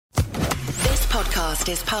podcast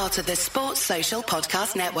is part of the Sports Social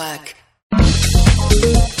Podcast Network.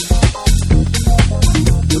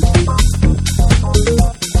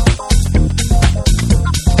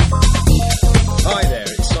 Hi there,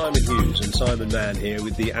 it's Simon Hughes and Simon Mann here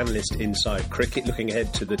with the Analyst Inside Cricket, looking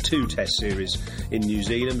ahead to the two Test series in New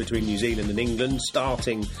Zealand, between New Zealand and England,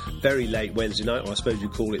 starting very late Wednesday night, or I suppose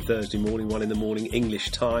you'd call it Thursday morning, 1 in the morning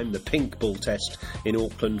English time, the Pink Ball Test in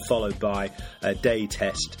Auckland, followed by a day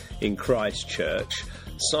test in Christchurch.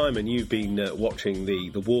 Simon, you've been watching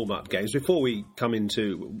the warm-up games. Before we come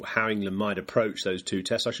into how England might approach those two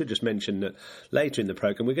tests, I should just mention that later in the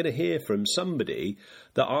programme we're going to hear from somebody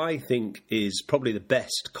that I think is probably the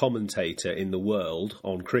best commentator in the world,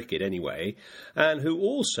 on cricket anyway, and who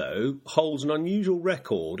also holds an unusual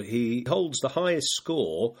record. He holds the highest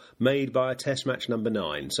score made by a Test match number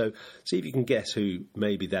 9. So see if you can guess who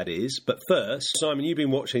maybe that is. But first, Simon, you've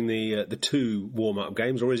been watching the two warm-up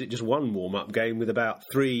games, or is it just one warm-up game with about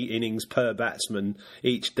 3 innings per batsman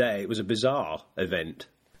each day? It was a bizarre event.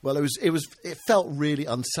 Well, it felt really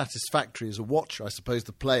unsatisfactory as a watcher. I suppose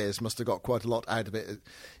the players must have got quite a lot out of it,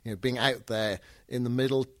 being out there in the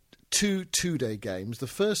middle. Two-day games. The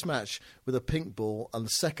first match with a pink ball and the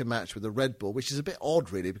second match with a red ball, which is a bit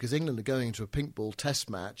odd, really, because England are going into a pink ball Test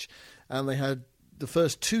match, and they had the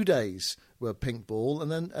first 2 days were pink ball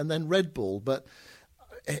and then red ball, but.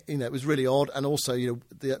 It was really odd, and also,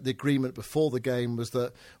 the agreement before the game was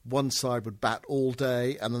that one side would bat all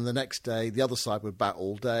day, and then the next day the other side would bat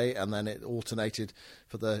all day, and then it alternated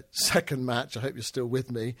for the second match. I hope you're still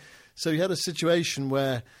with me. So you had a situation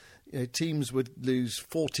where teams would lose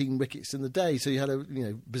 14 wickets in the day, so you had a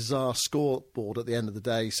bizarre scoreboard at the end of the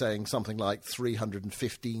day saying something like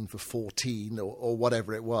 315 for 14 or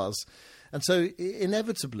whatever it was. And so,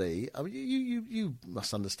 inevitably, I mean, you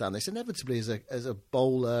must understand this. Inevitably, as a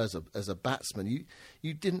bowler, as a batsman,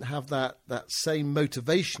 you didn't have that same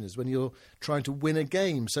motivation as when you're trying to win a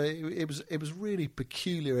game. So it was really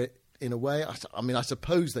peculiar in a way. I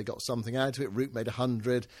suppose they got something out of it. Root made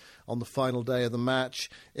 100 on the final day of the match.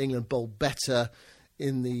 England bowled better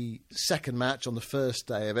in the second match on the first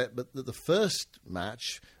day of it, but the first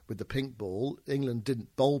match with the pink ball, England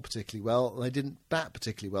didn't bowl particularly well, and they didn't bat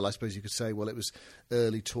particularly well. I suppose you could say, well, it was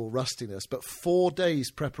early tour rustiness, but 4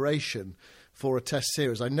 days preparation for a Test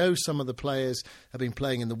series. I know some of the players have been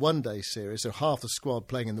playing in the one-day series, so half the squad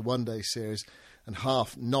playing in the one-day series and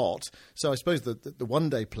half not. So I suppose that the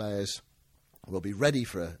one-day players will be ready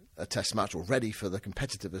for a Test match or ready for the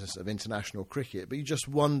competitiveness of international cricket. But you just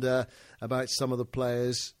wonder about some of the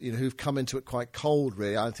players who've come into it quite cold,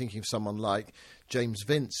 really. I'm thinking of someone like James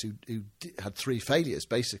Vince, who had 3 failures,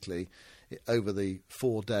 basically, over the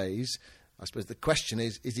 4 days. I suppose the question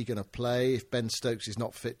is he going to play? If Ben Stokes is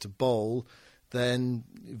not fit to bowl, then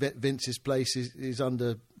Vince's place is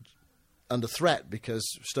under threat, because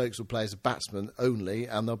Stokes will play as a batsman only,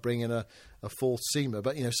 and they'll bring in a fourth seamer.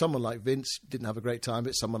 But someone like Vince didn't have a great time,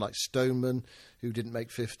 but someone like Stoneman, who didn't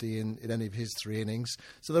make 50 in any of his 3 innings.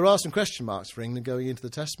 So there are some question marks for England going into the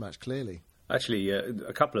Test match, clearly. Actually,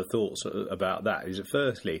 a couple of thoughts about that is that,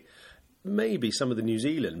 firstly, maybe some of the New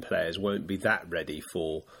Zealand players won't be that ready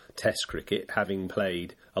for Test cricket, having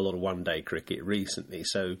played a lot of one-day cricket recently,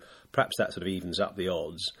 so perhaps that sort of evens up the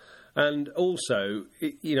odds. And also,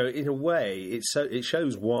 in a way, it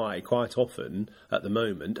shows why quite often at the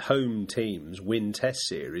moment home teams win Test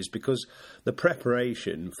series, because the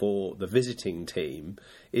preparation for the visiting team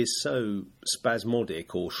is so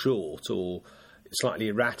spasmodic or short or slightly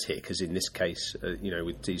erratic, as in this case,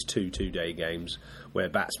 with these two-day games where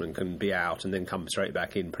batsmen can be out and then come straight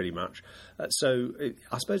back in pretty much. I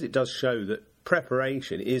suppose it does show that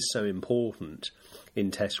preparation is so important in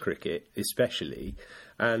Test cricket, especially.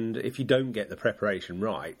 And if you don't get the preparation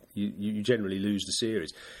right, you generally lose the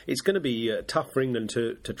series. It's going to be tough for England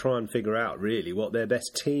to try and figure out, really, what their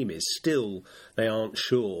best team is. Still, they aren't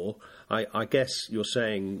sure. I guess you're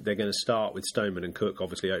saying they're going to start with Stoneman and Cook,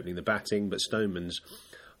 obviously opening the batting, but Stoneman's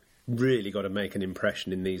really got to make an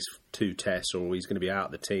impression in these 2 tests, or he's going to be out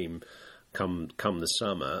of the team come the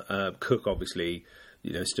summer. Cook, obviously,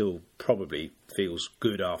 still probably feels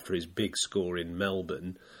good after his big score in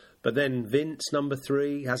Melbourne. But then Vince, number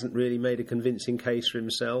 3, hasn't really made a convincing case for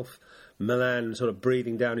himself. Milan sort of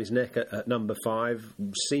breathing down his neck at number 5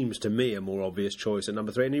 seems to me a more obvious choice at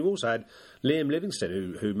number 3. And you've also had Liam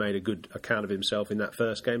Livingstone, who made a good account of himself in that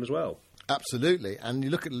first game as well. Absolutely. And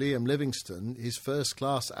you look at Liam Livingstone, his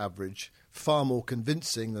first-class average, far more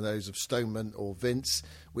convincing than those of Stoneman or Vince,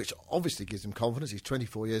 which obviously gives him confidence. He's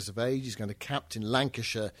 24 years of age. He's going to captain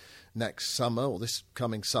Lancashire next summer, or this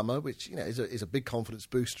coming summer, which is a big confidence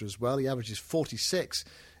booster as well. He averages 46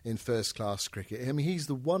 in first-class cricket. I mean, he's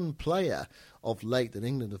the one player of late that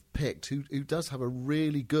England have picked who does have a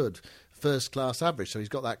really good first-class average, so he's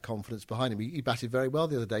got that confidence behind him. He batted very well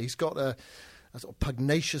the other day. He's got a sort of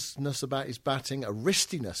pugnaciousness about his batting, a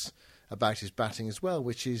wristiness about his batting as well,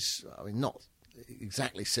 which is, I mean, not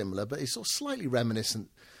exactly similar, but it's sort of slightly reminiscent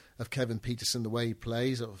of Kevin Peterson, the way he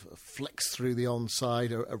plays, of flicks through the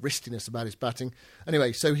onside, a wristiness about his batting.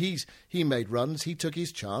 Anyway, so he made runs. He took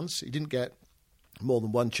his chance. He didn't get more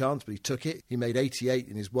than one chance, but he took it. He made 88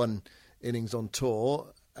 in his one innings on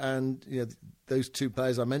tour. And those two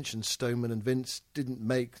players I mentioned, Stoneman and Vince, didn't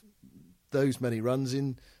make those many runs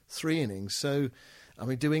in 3 innings. So, I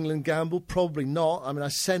mean, do England gamble? Probably not. I mean, I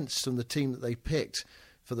sensed from the team that they picked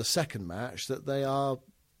for the second match that they are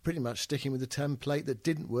pretty much sticking with the template that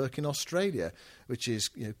didn't work in Australia, which is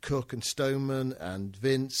Cook and Stoneman and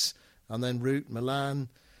Vince, and then Root, Milan.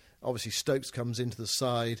 Obviously, Stokes comes into the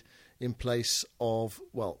side in place of,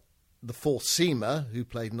 well, the fourth seamer who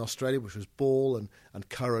played in Australia, which was Ball and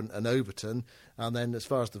Curran and Overton. And then as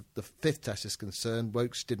far as the fifth test is concerned,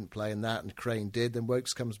 Wokes didn't play in that and Crane did. Then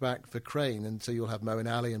Wokes comes back for Crane. And so you'll have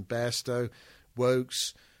Moeen Ali and Bairstow,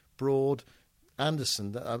 Wokes, Broad,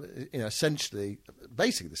 Anderson. Essentially,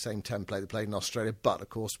 basically the same template they played in Australia, but of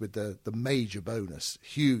course with the major bonus,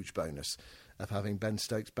 huge bonus, of having Ben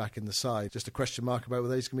Stokes back in the side. Just a question mark about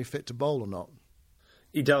whether he's going to be fit to bowl or not.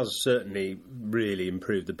 He does certainly really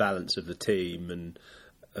improve the balance of the team, and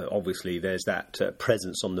obviously there's that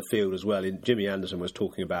presence on the field as well. Jimmy Anderson was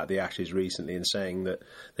talking about the Ashes recently and saying that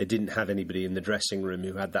they didn't have anybody in the dressing room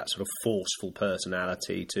who had that sort of forceful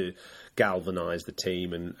personality to galvanise the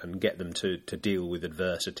team and get them to deal with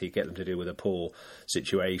adversity, get them to deal with a poor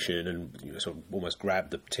situation, and sort of almost grab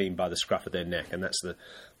the team by the scruff of their neck. And that's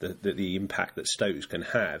the impact that Stokes can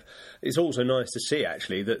have. It's also nice to see,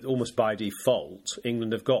 actually, that almost by default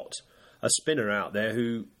England have got a spinner out there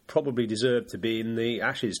who probably deserved to be in the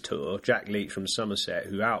Ashes tour, Jack Leach from Somerset,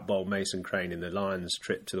 who out-bowled Mason Crane in the Lions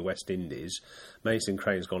trip to the West Indies. Mason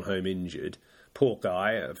Crane's gone home injured. Poor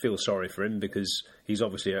guy, I feel sorry for him because he's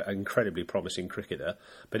obviously an incredibly promising cricketer.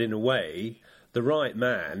 But in a way, the right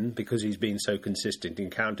man, because he's been so consistent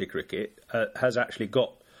in county cricket, has actually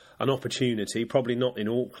got an opportunity, probably not in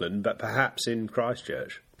Auckland, but perhaps in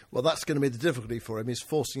Christchurch. Well, that's going to be the difficulty for him, is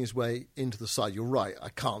forcing his way into the side. You're right, I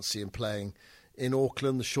can't see him playing in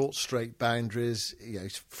Auckland. The short, straight boundaries,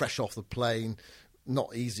 he's fresh off the plane,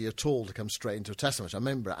 not easy at all to come straight into a test match. I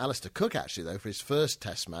remember Alistair Cook, actually, though, for his first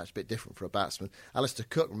test match, a bit different for a batsman. Alistair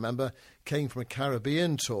Cook, remember, came from a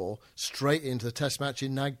Caribbean tour straight into the test match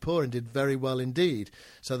in Nagpur and did very well indeed.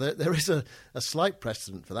 So there is a slight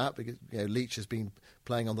precedent for that, because Leach has been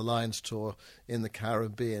playing on the Lions tour in the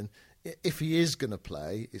Caribbean. If he is going to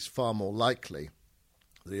play, it's far more likely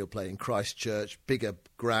that he'll play in Christchurch, bigger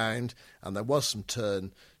ground, and there was some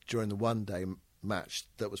turn during the one-day match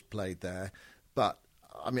that was played there. But,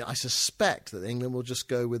 I mean, I suspect that England will just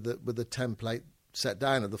go with the template set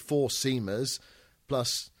down of the 4 seamers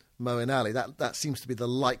plus Moeen Ali. That seems to be the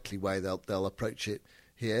likely way they'll approach it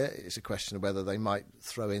here. It's a question of whether they might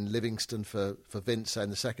throw in Livingston for Vince in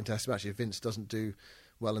the second test match if Vince doesn't do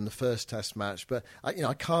well in the first test match. But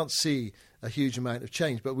I can't see a huge amount of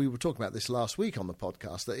change. But we were talking about this last week on the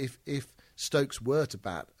podcast, that if Stokes were to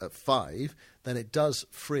bat at 5, then it does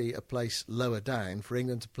free a place lower down for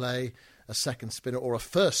England to play a second spinner or a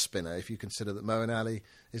first spinner, if you consider that Moeen Ali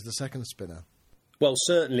is the second spinner. Well,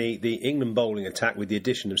 certainly the England bowling attack with the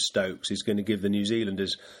addition of Stokes is going to give the New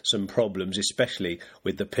Zealanders some problems, especially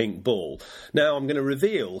with the pink ball. Now, I'm going to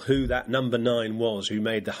reveal who that number 9 was who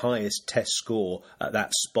made the highest test score at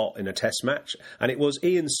that spot in a test match, and it was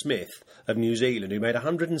Ian Smith of New Zealand, who made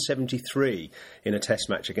 173 in a test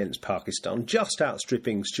match against Pakistan, just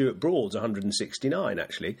outstripping Stuart Broad's 169,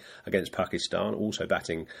 actually, against Pakistan, also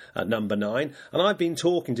batting at number 9. And I've been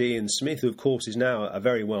talking to Ian Smith, who, of course, is now a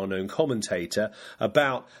very well-known commentator,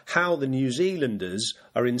 about how the New Zealanders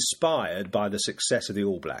are inspired by the success of the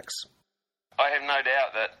All Blacks. I have no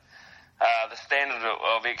doubt that the standard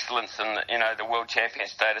of excellence and the world champion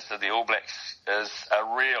status of the All Blacks is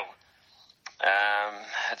real.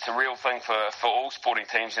 It's a real thing for all sporting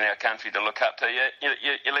teams in our country to look up to.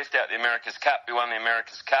 You left out the America's Cup. We won the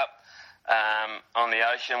America's Cup on the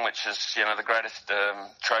ocean, which is the greatest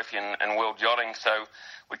trophy in world yachting. So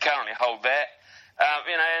we currently hold that.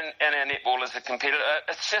 And our netball is a competitor.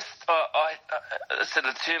 It's just it's a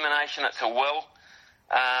determination. It's a will,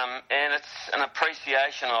 and it's an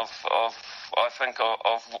appreciation of I think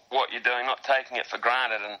of what you're doing, not taking it for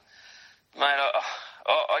granted. And mate,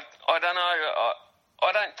 I don't know.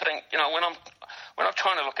 I don't think when I'm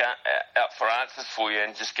trying to look out for answers for you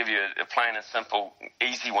and just give you a plain and simple,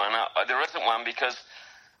 easy one. There isn't one, because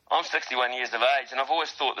I'm 61 years of age, and I've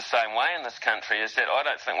always thought the same way in this country, is that I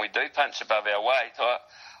don't think we do punch above our weight.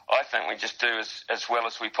 I think we just do as well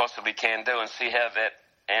as we possibly can do and see how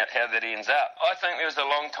that ends up. I think there was a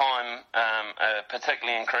long time,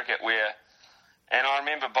 particularly in cricket, and I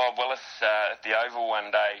remember Bob Willis at the Oval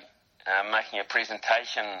one day making a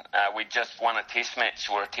presentation. We'd just won a test match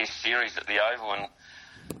or a test series at the Oval, and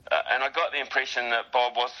I got the impression that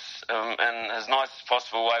Bob was, in his nicest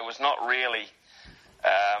possible way, was not really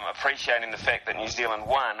appreciating the fact that New Zealand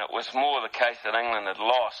won. It was more the case that England had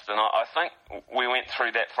lost, and I think we went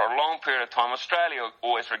through that for a long period of time. Australia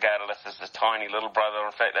always regarded us as a tiny little brother.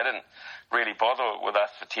 In fact, they didn't really bother with us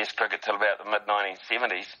for Test cricket till about the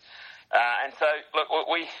mid-1970s. And so, look,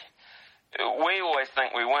 we always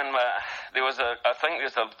think we win. I think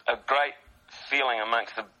there's a great feeling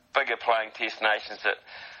amongst the bigger playing Test nations that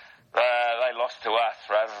they lost to us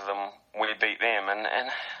rather than we beat them. And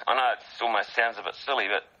I know it almost sounds a bit silly,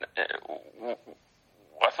 but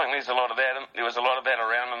I think there's a lot of that. There was a lot of that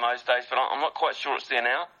around in those days, but I'm not quite sure it's there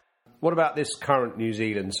now. What about this current New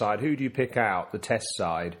Zealand side? Who do you pick out, the Test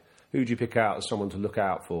side? Who do you pick out as someone to look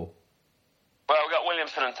out for? Well, we've got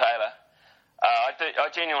Williamson and Taylor. I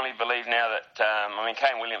genuinely believe now that,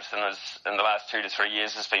 Kane Williamson in the last 2 to 3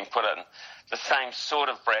 years has been put in the same sort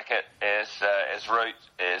of bracket as Root,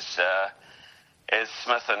 as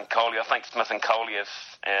Smith and Coley. I think Smith and Coley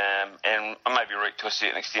and maybe Root to a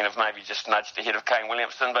certain extent have maybe just nudged ahead of Kane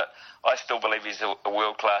Williamson, but I still believe he's a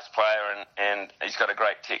world-class player and he's got a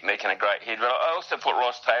great technique and a great head. But I also put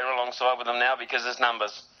Ross Taylor alongside with him now because his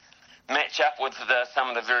numbers match up with some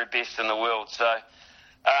of the very best in the world. So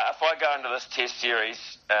if I go into this Test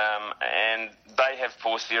series and they have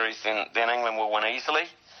poor series, then England will win easily.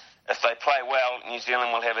 If they play well, New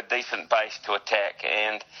Zealand will have a decent base to attack.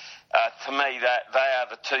 And to me, they are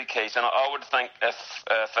the two keys. And I would think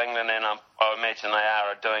if England, and I imagine they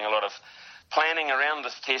are doing a lot of planning around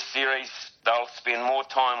this Test series, they'll spend more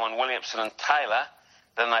time on Williamson and Taylor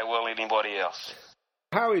than they will anybody else.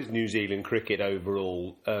 How is New Zealand cricket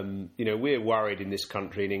overall? We're worried in this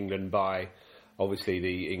country, in England, by obviously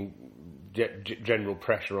the general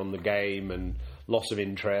pressure on the game and loss of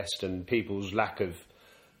interest and people's lack of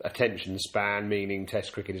attention span, meaning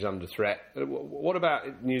Test cricket is under threat. What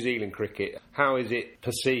about New Zealand cricket? How is it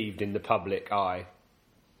perceived in the public eye?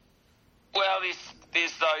 Well,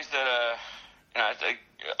 there's those that are,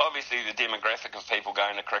 obviously the demographic of people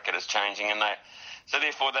going to cricket is changing, and so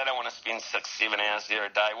therefore they don't want to spend 6-7 hours there a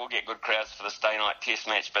day. We'll get good crowds for this day-night Test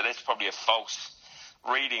match, but that's probably a false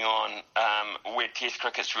reading on where Test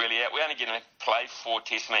cricket's really at. We're only going to play 4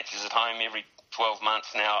 Test matches at home every 12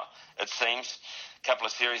 months now, it seems. A couple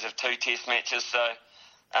of series of 2 Test matches. So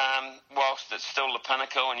whilst it's still the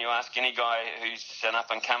pinnacle, and you ask any guy who's an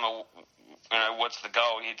up-and-comer, what's the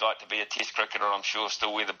goal? He'd like to be a Test cricketer, I'm sure,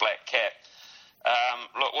 still wear the black cap.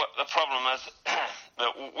 Look, what the problem is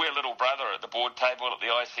that we're little brother at the board table at the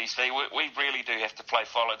ICC. We really do have to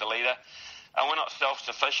follow the leader. We're not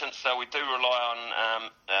self-sufficient, so we do rely on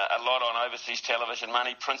a lot on overseas television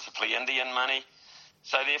money, principally Indian money.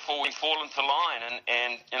 So therefore we fall into line,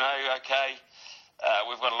 and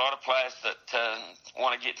we've got a lot of players that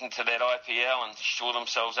want to get into that IPL and shore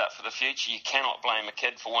themselves up for the future. You cannot blame a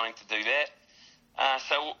kid for wanting to do that.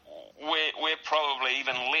 So we're probably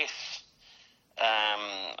even less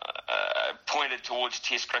pointed towards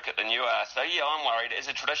Test cricket than you are. So yeah, I'm worried. As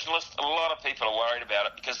a traditionalist, a lot of people are worried about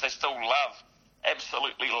it because they still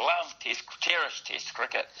absolutely love cherish Test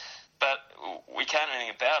cricket. But we can't do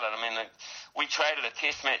anything about it. We traded a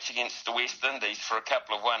Test match against the West Indies for a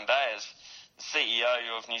couple of one-dayers. The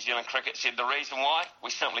CEO of New Zealand Cricket said the reason why, we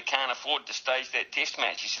simply can't afford to stage that Test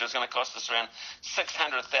match. He said it was going to cost us around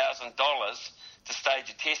 $600,000 to stage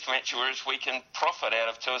a Test match, whereas we can profit out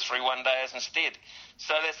of 2 or 3 one-dayers instead.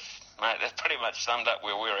 So that's pretty much summed up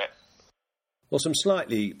where we're at. Well, some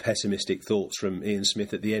slightly pessimistic thoughts from Ian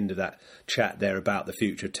Smith at the end of that chat there about the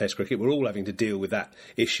future of Test cricket. We're all having to deal with that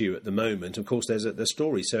issue at the moment. Of course, there's a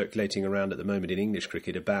story circulating around at the moment in English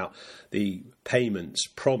cricket about the payments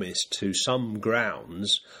promised to some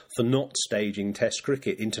grounds for not staging Test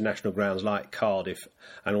cricket, international grounds like Cardiff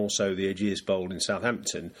and also the Ageas Bowl in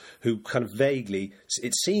Southampton, who kind of vaguely,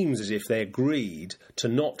 it seems as if they agreed to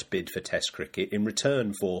not bid for Test cricket in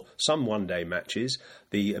return for some one-day matches,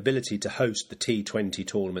 the ability to host the T20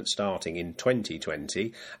 tournament starting in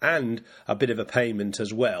 2020, and a bit of a payment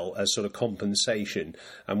as well as sort of compensation.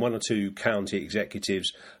 And 1 or 2 county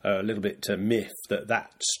executives are a little bit miffed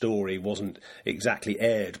that story wasn't exactly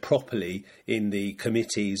aired properly in the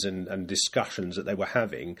committees and discussions that they were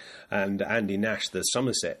having. And Andy Nash, the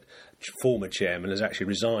Somerset former chairman, has actually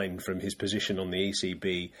resigned from his position on the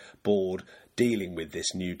ECB board dealing with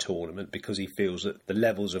this new tournament because he feels that the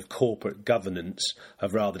levels of corporate governance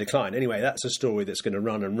have rather declined. Anyway, that's a story that's going to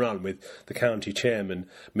run and run with the county chairman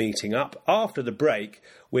meeting up. After the break,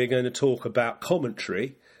 we're going to talk about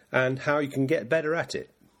commentary and how you can get better at it.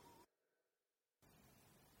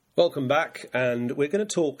 Welcome back, and we're going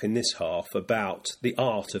to talk in this half about the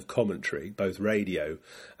art of commentary, both radio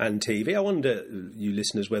and TV. I wonder, you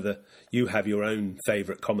listeners, whether you have your own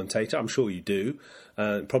favourite commentator. I'm sure you do.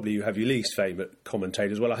 Probably you have your least favourite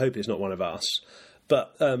commentator as well. I hope it's not one of us.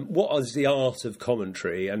 But what is the art of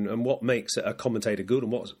commentary, and what makes a commentator good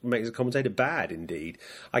and what makes a commentator bad, indeed?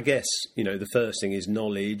 I guess, the first thing is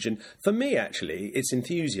knowledge. And for me, actually, it's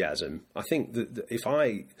enthusiasm. I think that if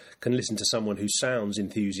I can listen to someone who sounds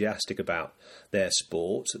enthusiastic about their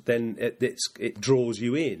sport, then it draws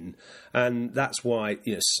you in. And that's why,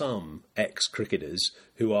 some ex-cricketers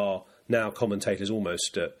who are now commentators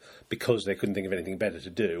almost because they couldn't think of anything better to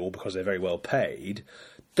do or because they're very well paid,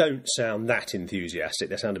 don't sound that enthusiastic.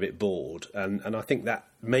 They sound a bit bored. And I think that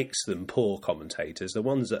makes them poor commentators. The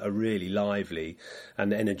ones that are really lively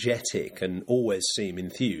and energetic and always seem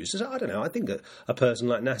enthused. I don't know, I think a person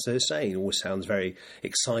like Nasser Hussain always sounds very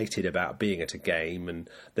excited about being at a game, and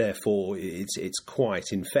therefore it's quite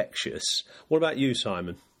infectious. What about you,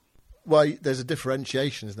 Simon? Well, there's a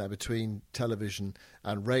differentiation, isn't there, between television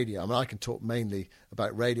and radio. I mean, I can talk mainly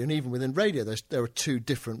about radio, and even within radio, there are two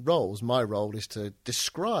different roles. My role is to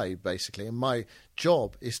describe, basically, and my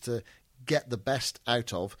job is to get the best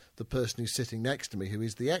out of the person who's sitting next to me, who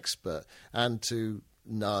is the expert, and to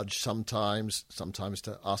nudge sometimes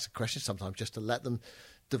to ask a question, sometimes just to let them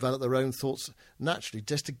develop their own thoughts naturally,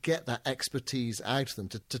 just to get that expertise out of them,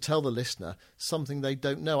 to tell the listener something they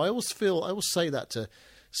don't know. I always say that to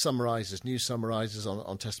summarisers, new summarisers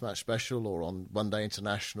on Test Match Special or on One Day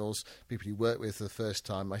Internationals, people you work with for the first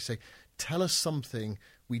time. I say, tell us something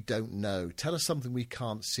we don't know. Tell us something we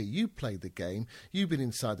can't see. You played the game. You've been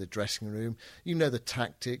inside the dressing room. You know the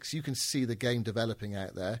tactics. You can see the game developing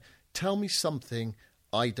out there. Tell me something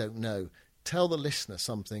I don't know. Tell the listener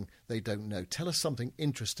something they don't know. Tell us something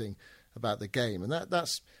interesting about the game. And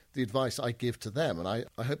that's the advice I give to them. And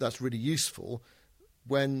I hope that's really useful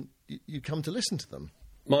when you come to listen to them.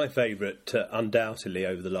 My favourite, undoubtedly,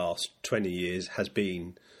 over the last 20 years has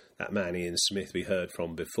been that man Ian Smith we heard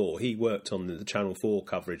from before. He worked on the Channel 4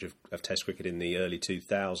 coverage of Test cricket in the early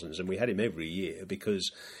 2000s, and we had him every year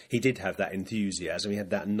because he did have that enthusiasm, he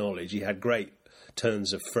had that knowledge, he had great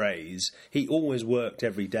turns of phrase. He always worked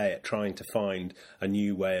every day at trying to find a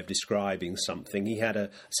new way of describing something. He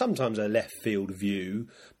had sometimes a left field view,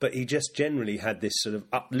 but he just generally had this sort of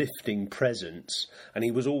uplifting presence, and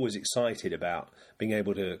he was always excited about being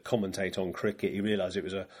able to commentate on cricket. He realised it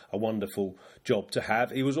was a wonderful job to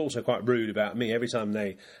have. He was also quite rude about me. Every time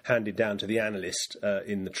they handed down to the analyst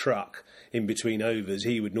in the truck in between overs,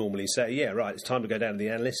 he would normally say, yeah, right, it's time to go down to the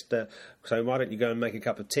analyst, so why don't you go and make a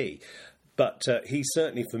cup of tea? But he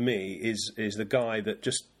certainly, for me, is the guy that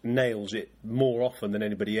just nails it more often than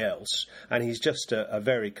anybody else. And he's just a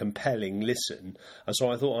very compelling listen. And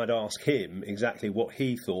so I thought I'd ask him exactly what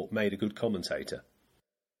he thought made a good commentator.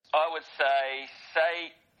 I would say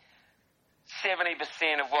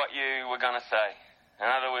 70% of what you were going to say. In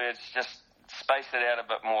other words, just space it out a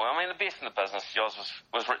bit more. I mean, the best in the business, yours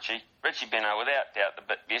was Richie Beno, without doubt the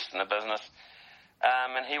best in the business.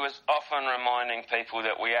 And he was often reminding people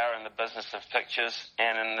that we are in the business of pictures,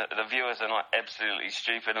 and the viewers are not absolutely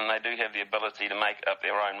stupid, and they do have the ability to make up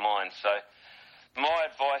their own minds. So my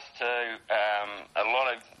advice to a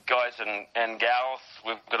lot of guys and gals,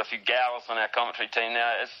 we've got a few gals on our commentary team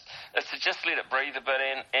now, is to just let it breathe a bit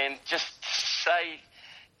and just say,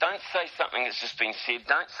 don't say something that's just been said,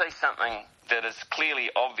 don't say something that is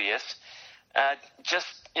clearly obvious.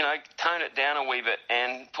 Just, tone it down a wee bit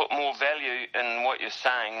and put more value in what you're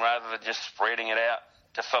saying rather than just spreading it out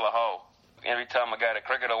to fill a hole. Every time I go to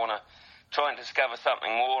cricket, I want to try and discover something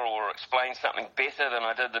more or explain something better than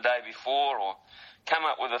I did the day before, or come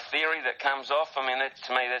up with a theory that comes off. I mean,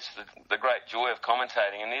 to me, that's the great joy of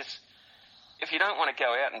commentating. And if you don't want to go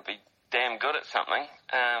out and be damn good at something,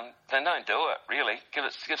 then don't do it, really.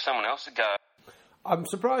 Give someone else a go. I'm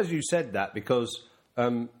surprised you said that because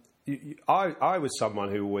I was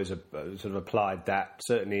someone who always sort of applied that,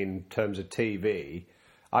 certainly in terms of TV.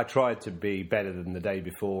 I tried to be better than the day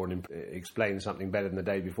before and explain something better than the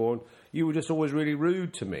day before, and you were just always really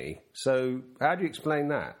rude to me. So how do you explain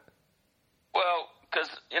that? Well, because,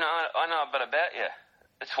 I know a bit about you.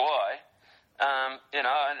 That's why.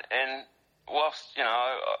 And whilst,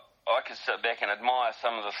 I could sit back and admire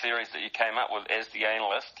some of the theories that you came up with as the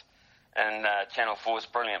analyst and Channel 4's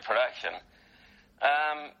brilliant production,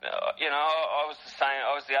 I was the same.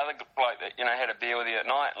 I was the other bloke that had a beer with you at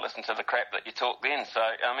night and listened to the crap that you talked then. So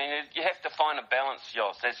I mean, you have to find a balance,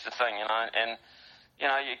 Joss. That's the thing, And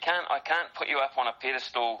I can't put you up on a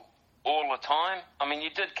pedestal all the time. I mean, you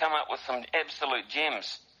did come up with some absolute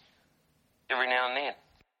gems every now and then.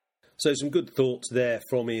 So some good thoughts there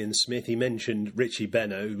from Ian Smith. He mentioned Richie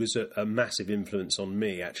Benno, who was a massive influence on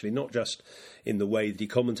me, actually, not just in the way that he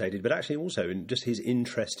commentated, but actually also in just his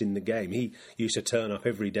interest in the game. He used to turn up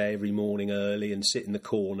every day, every morning early and sit in the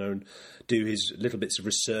corner and do his little bits of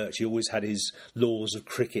research. He always had his laws of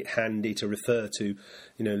cricket handy to refer to,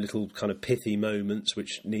 little kind of pithy moments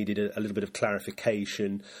which needed a little bit of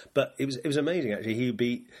clarification. But it was amazing, actually. He would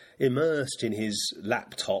be immersed in his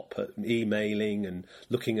laptop, emailing and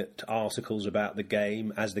looking at articles about the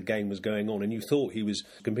game as the game was going on, and you thought he was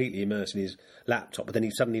completely immersed in his laptop, but then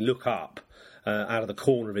he'd suddenly look up out of the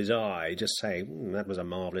corner of his eye, just say, that was a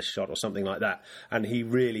marvellous shot or something like that, and he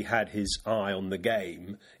really had his eye on the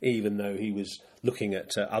game, even though he was looking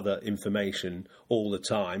at other information all the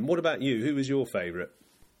time. What about you? Who was your favourite?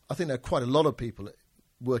 I think there are quite a lot of people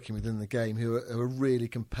working within the game who are really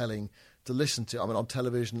compelling to listen to. I mean, on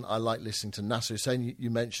television, I like listening to Nasser Hussain.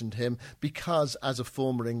 You mentioned him because, as a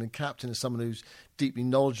former England captain, as someone who's deeply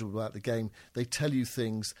knowledgeable about the game, they tell you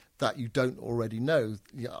things that you don't already know.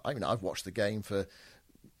 I mean, I've watched the game for,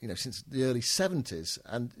 since the early 70s,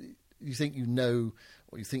 and you think you know,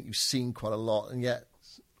 or you think you've seen quite a lot, and yet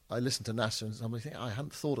I listen to Nasser and somebody think, I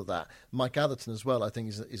hadn't thought of that. Mike Atherton as well, I think,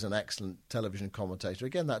 is an excellent television commentator.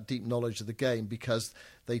 Again, that deep knowledge of the game because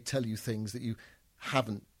they tell you things that you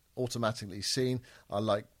haven't automatically seen. I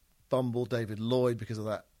like Bumble, David Lloyd, because of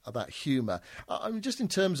that humour. I mean, just in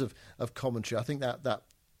terms of commentary, I think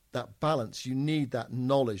that balance, you need that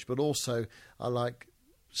knowledge, but also I like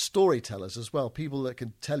storytellers as well, people that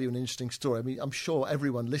can tell you an interesting story. I mean, I'm sure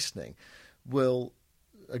everyone listening will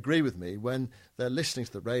agree with me when they're listening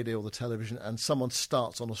to the radio or the television and someone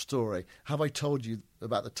starts on a story. Have I told you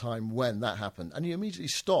about the time when that happened? And you immediately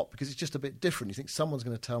stop because it's just a bit different. You think someone's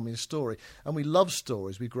going to tell me a story. And we love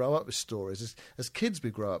stories. We grow up with stories. As kids, we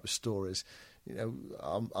grow up with stories.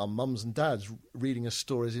 Our mums and dads reading us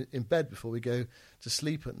stories in bed before we go to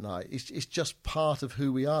sleep at night. It's just part of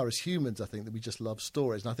who we are as humans, I think, that we just love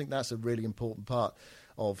stories. And I think that's a really important part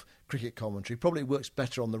of cricket commentary. Probably works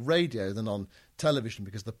better on the radio than on television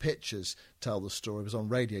because the pitchers tell the story, whereas on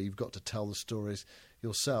radio you've got to tell the stories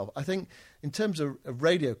yourself. I think in terms of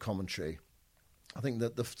radio commentary, I think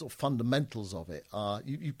that the sort of fundamentals of it are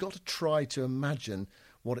you've got to try to imagine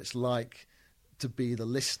what it's like to be the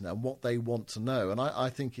listener and what they want to know. And I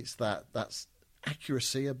think it's that's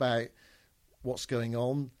accuracy about what's going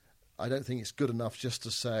on. I don't think it's good enough just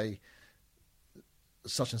to say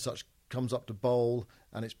such and such comes up to bowl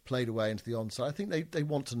and it's played away into the onside. I think they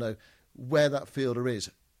want to know where that fielder is,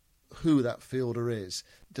 who that fielder is.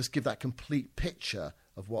 Just give that complete picture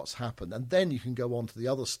of what's happened. And then you can go on to the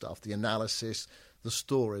other stuff, the analysis, the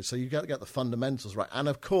stories. So you've got to get the fundamentals right. And,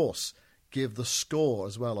 of course, give the score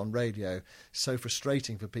as well on radio. It's so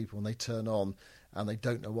frustrating for people when they turn on and they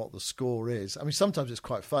don't know what the score is. I mean, sometimes it's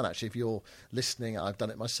quite fun, actually, if you're listening. I've done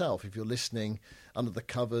it myself. If you're listening under the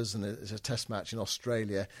covers and there's a test match in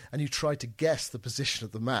Australia and you try to guess the position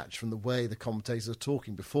of the match from the way the commentators are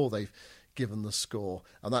talking before they've given the score.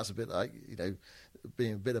 And that's a bit like,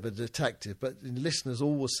 being a bit of a detective. But listeners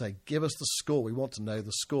always say, give us the score. We want to know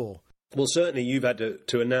the score. Well, certainly you've had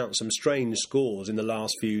to announce some strange scores in the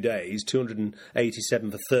last few days,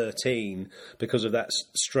 287 for 13, because of that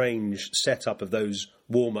strange setup of those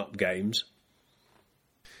warm-up games.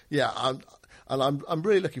 Yeah, I'm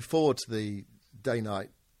really looking forward to the day-night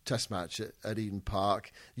test match at Eden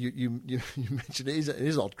Park. You mentioned it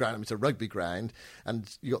is odd ground. I mean, it's a rugby ground,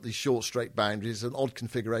 and you've got these short, straight boundaries, an odd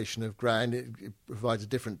configuration of ground. It provides a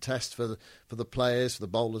different test for the players, for the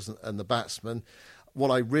bowlers and the batsmen. What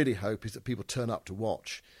I really hope is that people turn up to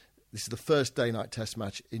watch. This is the first day-night test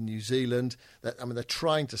match in New Zealand. They're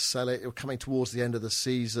trying to sell it. We're coming towards the end of the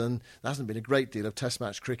season. There hasn't been a great deal of test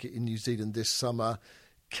match cricket in New Zealand this summer.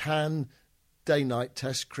 Can day-night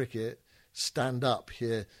test cricket stand up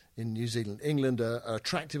here in New Zealand? England are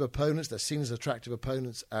attractive opponents. They're seen as attractive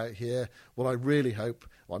opponents out here. What I really hope,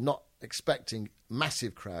 I'm not expecting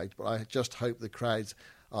massive crowds, but I just hope the crowds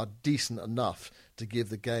are decent enough to give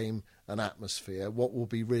the game an atmosphere. What will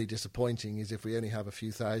be really disappointing is if we only have a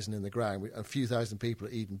few thousand in the ground. A few thousand people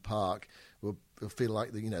at Eden Park will feel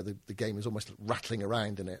like the game is almost rattling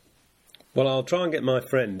around in it. Well, I'll try and get my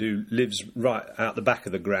friend who lives right out the back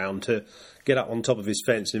of the ground to get up on top of his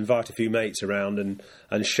fence and invite a few mates around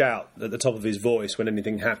and shout at the top of his voice when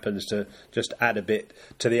anything happens to just add a bit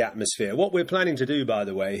to the atmosphere. What we're planning to do, by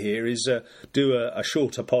the way, here is do a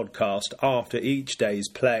shorter podcast after each day's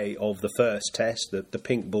play of the first test, the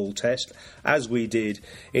pink ball test, as we did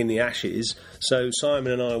in the Ashes. So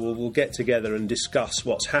Simon and I will get together and discuss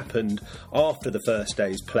what's happened after the first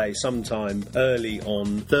day's play sometime early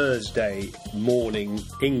on Thursday morning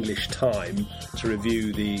English time to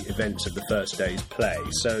review the events of the first day's play.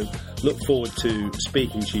 So look forward to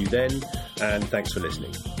speaking to you then, and thanks for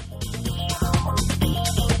listening.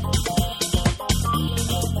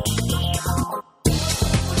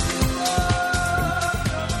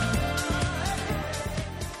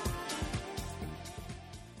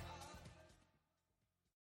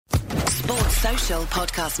 Sports Social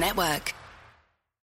Podcast Network.